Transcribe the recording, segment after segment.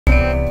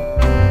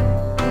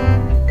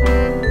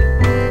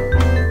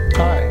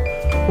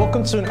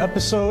Welcome to an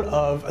episode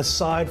of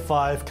Aside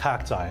 5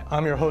 Cacti.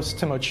 I'm your host,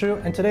 Timo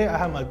Chui, and today I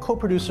have my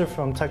co-producer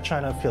from Tech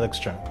China, Feliks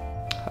Cheang.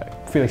 Hi,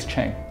 Feliks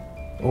Cheang.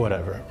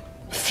 Whatever.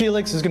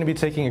 Felix is going to be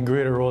taking a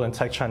greater role in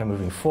Tech China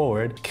moving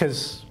forward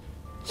because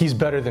he's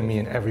better than me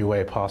in every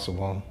way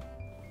possible.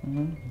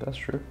 That's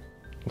true.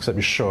 Except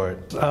you're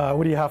short.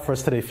 What do you have for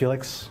us today,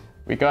 Felix?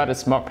 We got a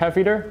smart pet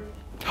feeder.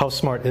 How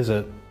smart is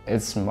it?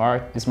 It's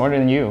smart. It's smarter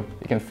than you.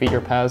 You can feed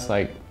your pets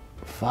like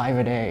 5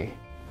 a day.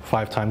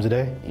 5 times a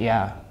day?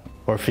 Yeah.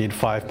 Or feed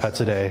 5 pets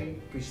a day?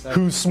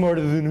 Who's smarter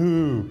than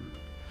who?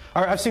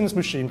 All right, I've seen this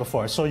machine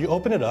before. So you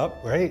open it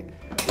up, right?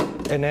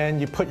 And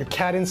then you put your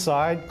cat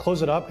inside,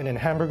 close it up, and then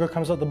hamburger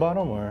comes out the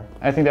bottom, or?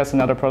 I think that's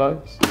another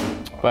product.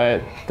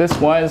 But this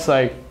one is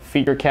like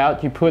feed your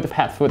cat. You put the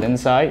pet food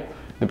inside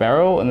the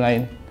barrel, and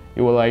then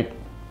it will like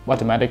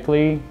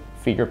automatically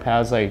feed your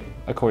pets like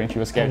according to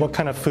your schedule. And what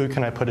kind of food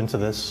can I put into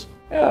this?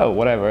 Yeah,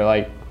 whatever,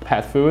 like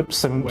pet food.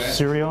 Some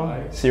cereal?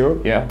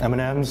 Cereal, yeah.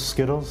 M&M's,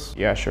 Skittles?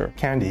 Yeah, sure.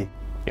 Candy?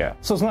 Yeah.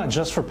 So it's not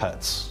just for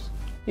pets?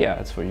 Yeah,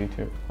 it's for you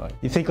too. Like,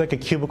 You think like a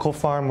cubicle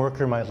farm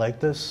worker might like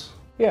this?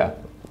 yeah,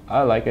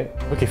 I like it.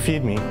 Okay,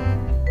 feed me.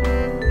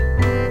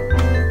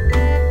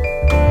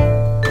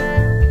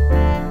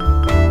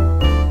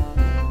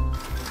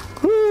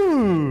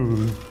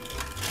 Ooh.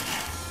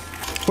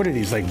 What are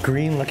these, like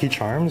green Lucky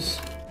Charms?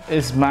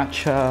 It's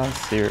matcha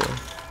cereal.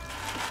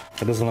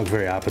 That doesn't look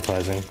very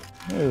appetizing.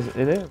 It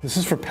is. This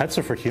is for pets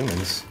or for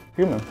humans?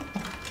 Human.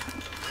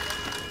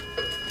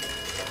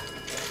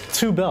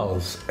 2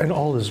 bells, and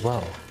all is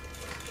well.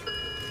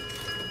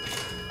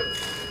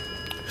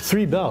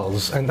 3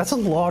 bells, and that's a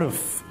lot of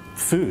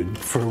food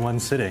for one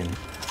sitting.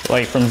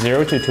 Like from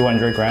 0 to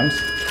 200 grams.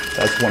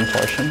 That's one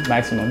portion,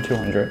 maximum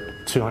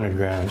 200. 200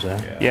 grams,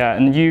 eh? Yeah,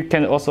 and you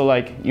can also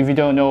like, if you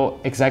don't know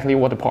exactly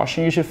what the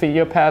portion you should feed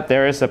your pet,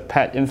 there is a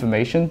pet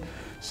information.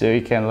 So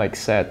you can like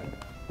set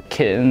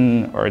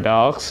kitten or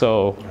dog,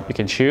 so you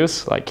can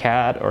choose like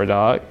cat or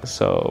dog.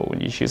 So when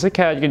you choose a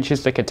cat, you can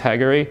choose the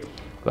category,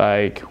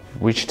 like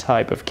which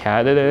type of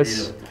cat it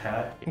is.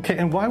 Okay,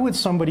 and why would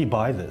somebody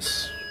buy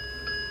this?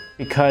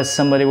 Because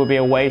somebody will be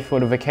away for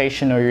the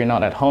vacation or you're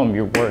not at home,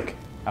 you work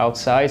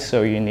outside,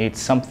 so you need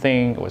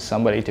something or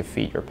somebody to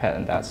feed your pet,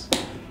 and that's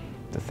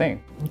the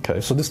thing. Okay,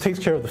 so this takes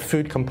care of the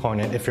food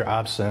component if you're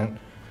absent.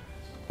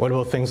 What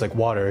about things like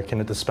water? Can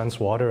it dispense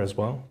water as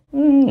well?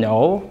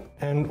 No,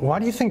 And why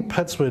do you think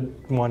pets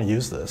would want to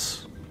use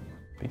this?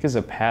 because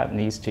a pet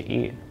needs to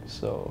eat,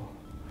 so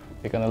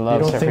they're gonna You love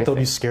don't everything. think they'll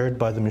be scared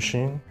by the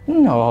machine?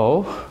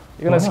 No,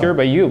 you're gonna Why scare not?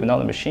 by you, but not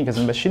the machine, because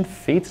the machine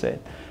feeds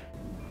it.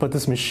 But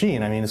this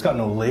machine, I mean, it's got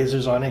no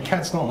lasers on it.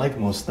 Cats don't like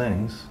most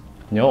things.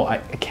 No, a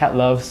cat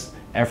loves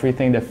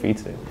everything that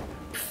feeds it.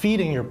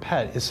 Feeding your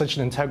pet is such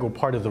an integral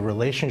part of the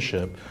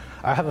relationship.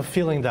 I have a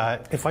feeling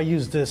that if I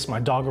use this, my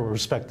dog will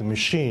respect the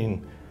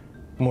machine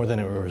more than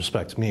it will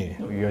respect me.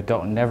 Your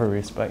dog never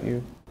respect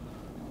you.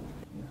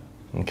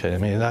 Okay, I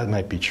mean, that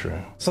might be true.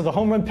 So the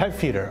home run pet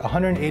feeder,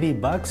 180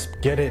 bucks.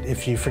 Get it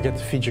if you forget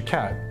to feed your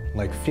cat,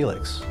 like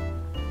Felix.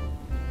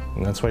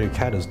 And that's why your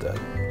cat is dead.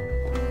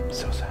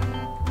 So sad.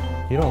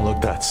 You don't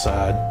look that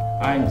sad.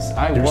 I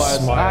You're was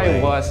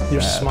smiling. sad.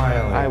 You're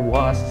smiling. I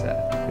was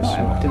sad. You're I'm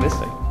smiling.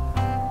 optimistic.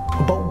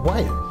 But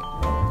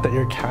what? That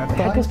your cat The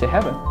heck died? is to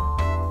heaven?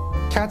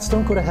 Cats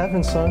don't go to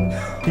heaven, son.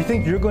 Do you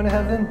think you're going to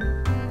heaven?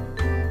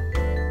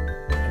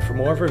 And for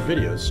more of our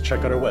videos,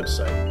 check out our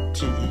website,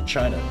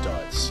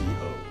 techina.co.